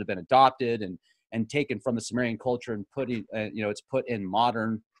stories that have been adopted and taken from the Sumerian culture and it's put in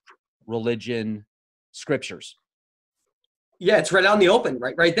modern religion scriptures. Yeah, it's right out in the open,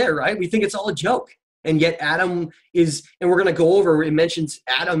 right there, right? We think it's all a joke. And yet Adam is, and we're going to go over, it mentions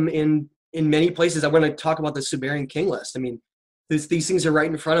Adam in many places. I want to talk about the Sumerian king list. I mean, these things are right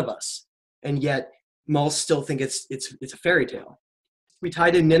in front of us. And yet most still think it's a fairy tale. We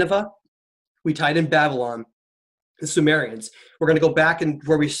tied in Nineveh, we tied in Babylon, the Sumerians, we're going to go back and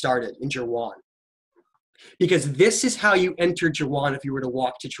where we started in Jerwan. Because this is how you enter Jerwan if you were to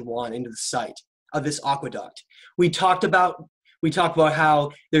walk to Jerwan into the site of this aqueduct. We talked about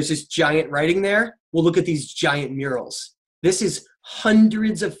how there's this giant writing there. We'll look at these giant murals. This is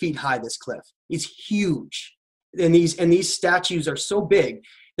hundreds of feet high, this cliff. It's huge. And these statues are so big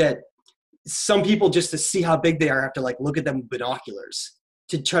that some people, just to see how big they are, have to like look at them with binoculars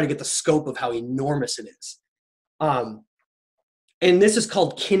to try to get the scope of how enormous it is. And this is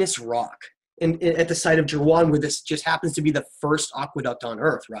called Kinnis Rock. And at the site of Jerwan, where this just happens to be the first aqueduct on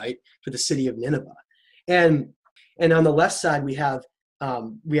earth, right, for the city of Nineveh. And on the left side, we have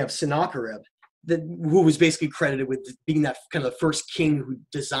Sennacherib, who was basically credited with being that kind of the first king who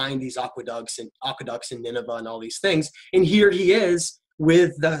designed these aqueducts in Nineveh and all these things. And here he is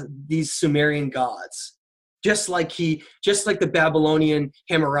with these Sumerian gods, just like the Babylonian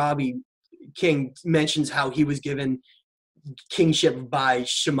Hammurabi king mentions how he was given kingship by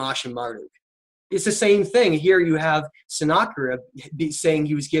Shamash and Marduk. It's the same thing. Here you have Sennacherib saying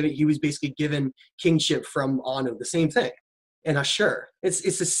he was basically given kingship from Anu, the same thing. And Ashur. It's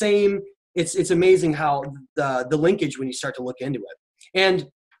the same. It's amazing how the linkage when you start to look into it. And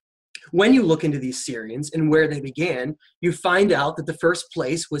when you look into these Syrians and where they began, you find out that the first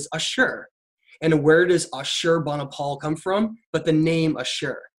place was Ashur. And where does Ashurbanipal come from? But the name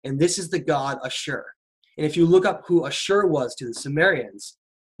Ashur. And this is the god Ashur. And if you look up who Ashur was to the Sumerians,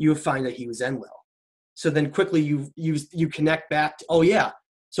 you will find that he was Enlil. So then quickly you connect back to, oh yeah,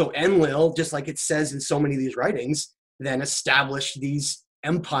 so Enlil, just like it says in so many of these writings, then established these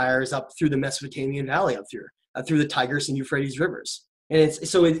empires up through the Mesopotamian valley, up through the Tigris and Euphrates rivers. And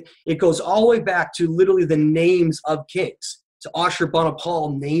it goes all the way back to literally the names of kings. So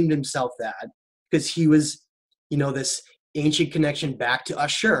Ashurbanipal named himself that because he was, this ancient connection back to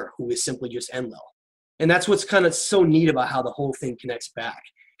Ashur, who is simply just Enlil. And that's what's kind of so neat about how the whole thing connects back,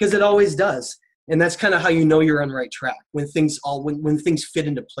 because it always does. And that's kind of how you know you're on the right track, when things fit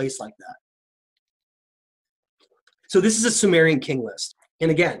into place like that. So this is a Sumerian king list. And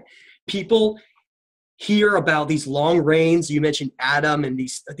again, people hear about these long reigns. You mentioned Adam and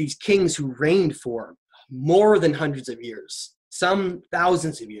these kings who reigned for more than hundreds of years, some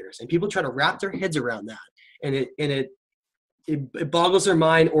thousands of years. And people try to wrap their heads around that. And it boggles their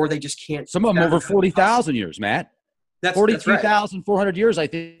mind, or they just can't. Some of them over 40,000 years, Matt. That's 42,400 years, I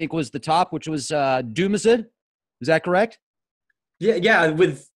think, was the top, which was Dumazid. Is that correct? Yeah.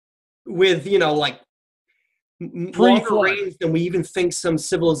 With like longer reigns than we even think some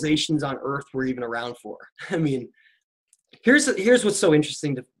civilizations on Earth were even around for. I mean, here's what's so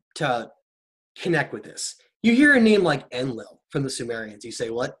interesting to connect with this. You hear a name like Enlil from the Sumerians. You say,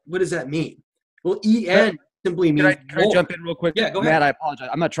 what does that mean? Well, En simply means. Can I jump in real quick? Yeah, go ahead. Matt, I apologize.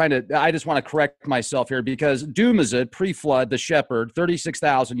 I'm not trying to. I just want to correct myself here, because Dumazid, pre-flood, the shepherd,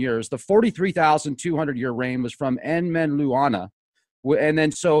 36,000 years. The 43,200 year reign was from Enmenluana, and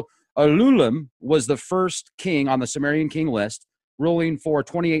then so Ululim was the first king on the Sumerian king list, ruling for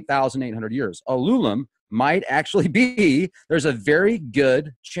 28,800 years. Ululim might actually be. There's a very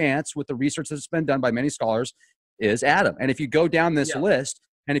good chance, with the research that's been done by many scholars, is Adam. And if you go down this list,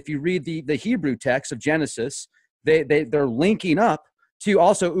 and if you read the Hebrew text of Genesis, they're linking up to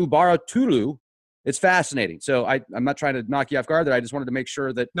also Ubara Tulu. It's fascinating. So I'm not trying to knock you off guard there. I just wanted to make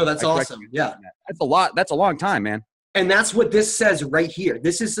sure that. No, that's awesome. Yeah. That's a lot. That's a long time, man. And that's what this says right here.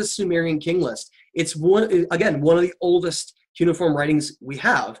 This is the Sumerian king list. It's one of the oldest cuneiform writings we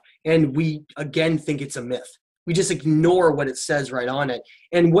have. And we, again, think it's a myth. We just ignore what it says right on it.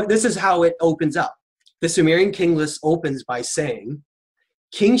 And this is how it opens up. The Sumerian king list opens by saying,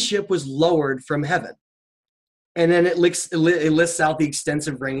 kingship was lowered from heaven. And then it lists out the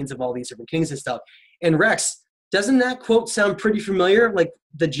extensive reigns of all these different kings and stuff. And Rex, doesn't that quote sound pretty familiar? Like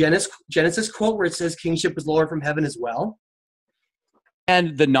the Genesis quote where it says kingship was lowered from heaven as well?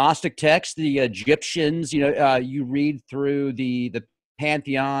 And the Gnostic text, the Egyptians, you read through the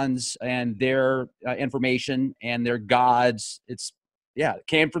pantheons and their information and their gods. It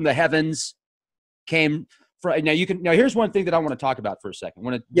came from the heavens, Now here's one thing that I want to talk about for a second.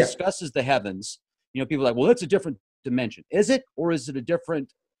 When it discusses the heavens, people are like, well, it's a different dimension. Is it, or is it a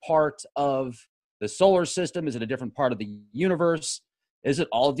different part of the solar system? Is it a different part of the universe? Is it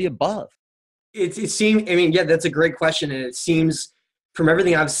all of the above? It seems, that's a great question. And it seems from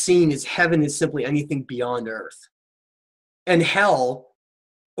everything I've seen is heaven is simply anything beyond earth. And hell,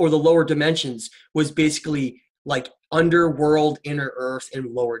 or the lower dimensions, was basically like underworld, inner earth,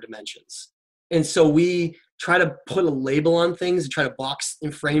 and lower dimensions. And so we try to put a label on things and try to box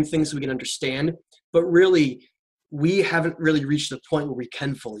and frame things so we can understand. But really, we haven't really reached the point where we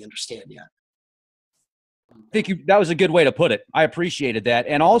can fully understand yet. think that was a good way to put it. I appreciated that.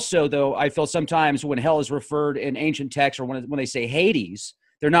 And also, though, I feel sometimes when hell is referred in ancient texts, or when they say Hades,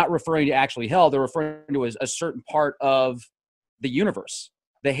 they're not referring to actually hell. They're referring to a certain part of the universe,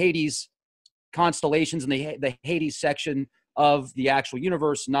 the Hades constellations and the Hades section of the actual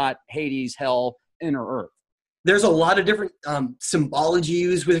universe, not Hades, hell, inner earth. There's a lot of different symbology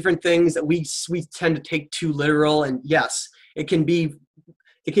used with different things that we tend to take too literal. And yes, it can be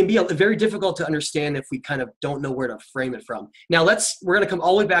very difficult to understand if we kind of don't know where to frame it from. Now we're going to come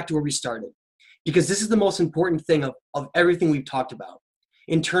all the way back to where we started, because this is the most important thing of everything we've talked about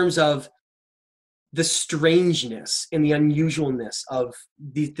in terms of the strangeness and the unusualness of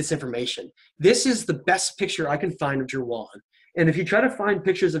this information. This is the best picture I can find of Jerwan. And if you try to find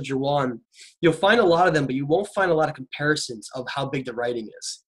pictures of Jerwan, you'll find a lot of them, but you won't find a lot of comparisons of how big the writing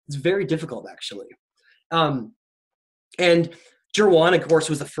is. It's very difficult, actually. And Jerwan, of course,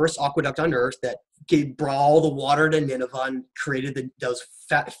 was the first aqueduct on Earth that brought all the water to Nineveh and created those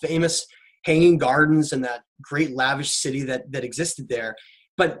famous hanging gardens and that great lavish city that existed there.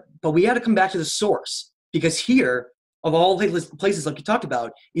 But we had to come back to the source, because here, of all the places like you talked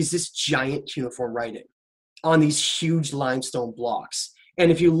about, is this giant cuneiform writing on these huge limestone blocks.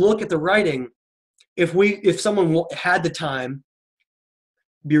 And if you look at the writing, if someone had the time,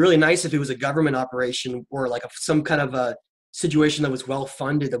 it'd be really nice if it was a government operation or like some kind of a situation that was well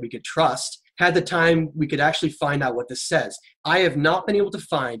funded that we could trust. Had the time, we could actually find out what this says. I have not been able to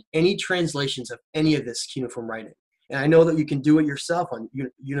find any translations of any of this cuneiform writing. And I know that you can do it yourself on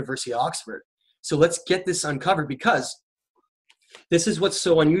University of Oxford. So let's get this uncovered, because this is what's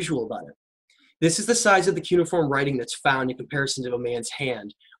so unusual about it. This is the size of the cuneiform writing that's found in comparison to a man's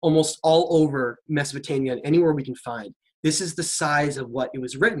hand, almost all over Mesopotamia and anywhere we can find. This is the size of what it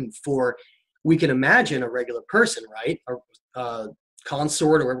was written for. We can imagine a regular person, right? A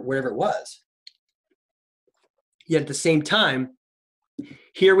consort or whatever it was. Yet at the same time,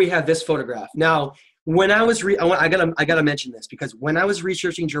 here we have this photograph. Now, when I was I gotta mention this, because when I was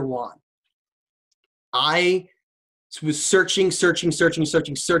researching Jerwan, I was searching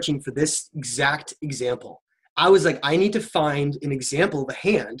for this exact example. I was like, I need to find an example of a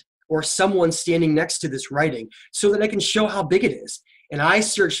hand or someone standing next to this writing so that I can show how big it is. And I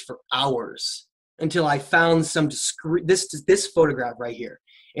searched for hours until I found this photograph right here.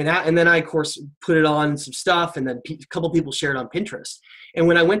 And then I, of course, put it on some stuff, and then a couple people shared it on Pinterest. And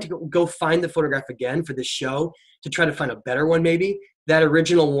when I went to go find the photograph again for this show to try to find a better one, maybe, that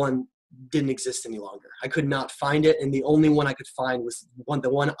original one didn't exist any longer. I could not find it, and the only one I could find was the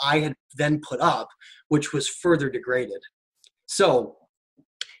one I had then put up, which was further degraded. So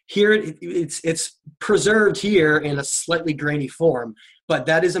here it's preserved here in a slightly grainy form, but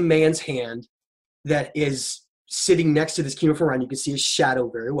that is a man's hand that is sitting next to this cuneiform writing. You can see his shadow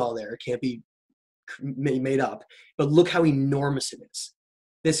very well there. It can't be made up. But look how enormous it is.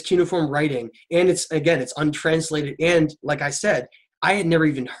 This cuneiform writing, and it's untranslated. And like I said, I had never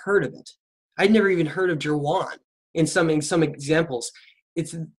even heard of it. I'd never even heard of Jerwan in some examples.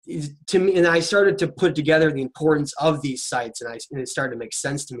 It's to me, and I started to put together the importance of these sites, and it started to make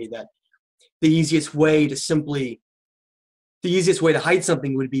sense to me that the easiest way to hide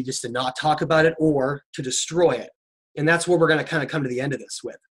something would be just to not talk about it or to destroy it. And that's where we're going to kind of come to the end of this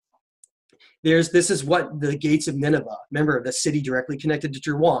with. This is what the gates of Nineveh, remember the city directly connected to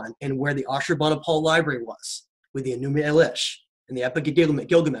Jerwan, and where the Ashurbanipal Library was, with the Enuma Elish and the Epic of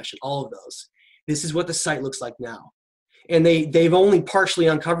Gilgamesh and all of those. This is what the site looks like now. And they've only partially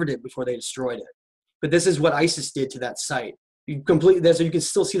uncovered it before they destroyed it. But this is what ISIS did to that site. So you can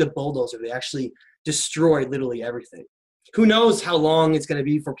still see the bulldozer. They actually destroyed literally everything. Who knows how long it's going to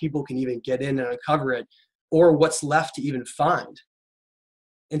be before people can even get in and uncover it, or what's left to even find.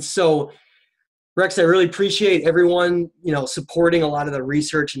 And so, Rex, I really appreciate everyone, supporting a lot of the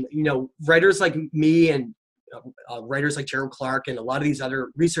research, and, writers like me and writers like Gerald Clark and a lot of these other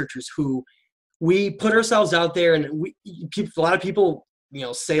researchers who we put ourselves out there, and a lot of people,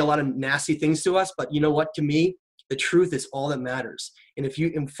 say a lot of nasty things to us, but you know what, to me, the truth is all that matters. And if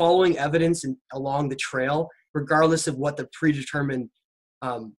you am following evidence and along the trail, regardless of what the predetermined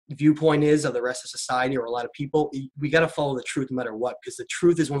viewpoint is of the rest of society or a lot of people, we got to follow the truth no matter what, because the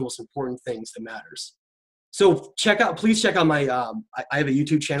truth is one of the most important things that matters. So please check out my, I have a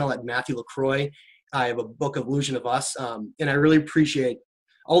YouTube channel at Matthew LaCroix. I have a book of Illusion of Us. And I really appreciate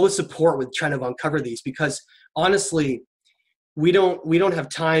all the support with trying to uncover these, because honestly, we don't have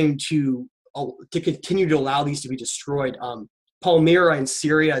time to continue to allow these to be destroyed. Palmyra in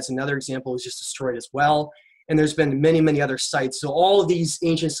Syria is another example, is just destroyed as well. And there's been many, many other sites. So all of these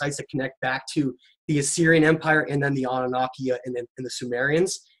ancient sites that connect back to the Assyrian Empire and then the Anunnaki and the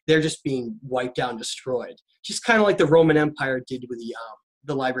Sumerians, they're just being wiped out and destroyed. Just kind of like the Roman Empire did with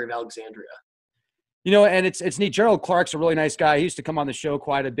the Library of Alexandria. You know, and it's neat. Gerald Clark's a really nice guy. He used to come on the show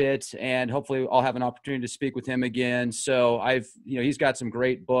quite a bit, and hopefully I'll have an opportunity to speak with him again. So he's got some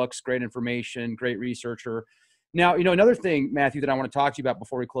great books, great information, great researcher. Now, another thing, Matthew, that I want to talk to you about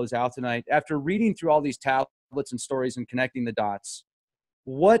before we close out tonight, after reading through all these tablets and stories and connecting the dots,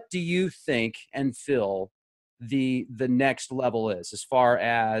 what do you think and feel the next level is as far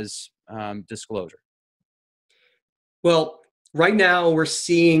as disclosure? Well, right now we're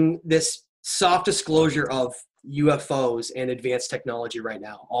seeing this soft disclosure of UFOs and advanced technology right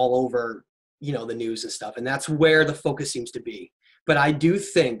now all over, the news and stuff. And that's where the focus seems to be. But I do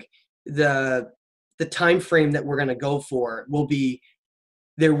think the time frame that we're going to go for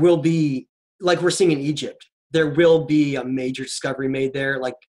there will be, like we're seeing in Egypt, there will be a major discovery made there,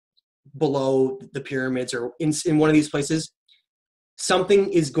 like below the pyramids or in one of these places.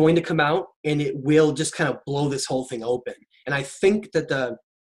 Something is going to come out and it will just kind of blow this whole thing open. And I think that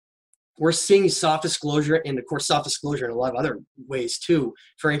we're seeing soft disclosure, and of course soft disclosure in a lot of other ways too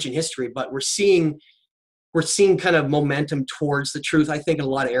for ancient history, but we're seeing kind of momentum towards the truth, I think, in a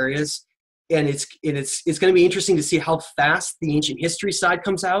lot of areas. And it's going to be interesting to see how fast the ancient history side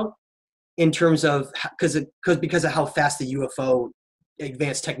comes out in terms of, because of how fast the UFO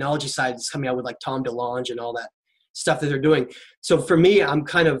advanced technology side is coming out with, like Tom DeLonge and all that stuff that they're doing. So for me, I'm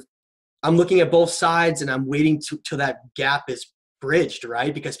looking at both sides, and I'm waiting till that gap is bridged,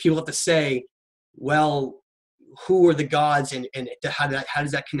 right? Because people have to say, well, who are the gods, and how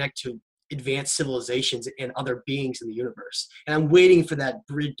does that connect to advanced civilizations and other beings in the universe? And I'm waiting for that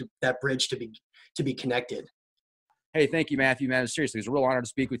bridge to be connected. Hey, thank you, Matthew, man. Seriously, it's a real honor to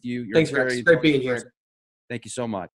speak with you. Thanks, Rex. Great being here. Thank you so much.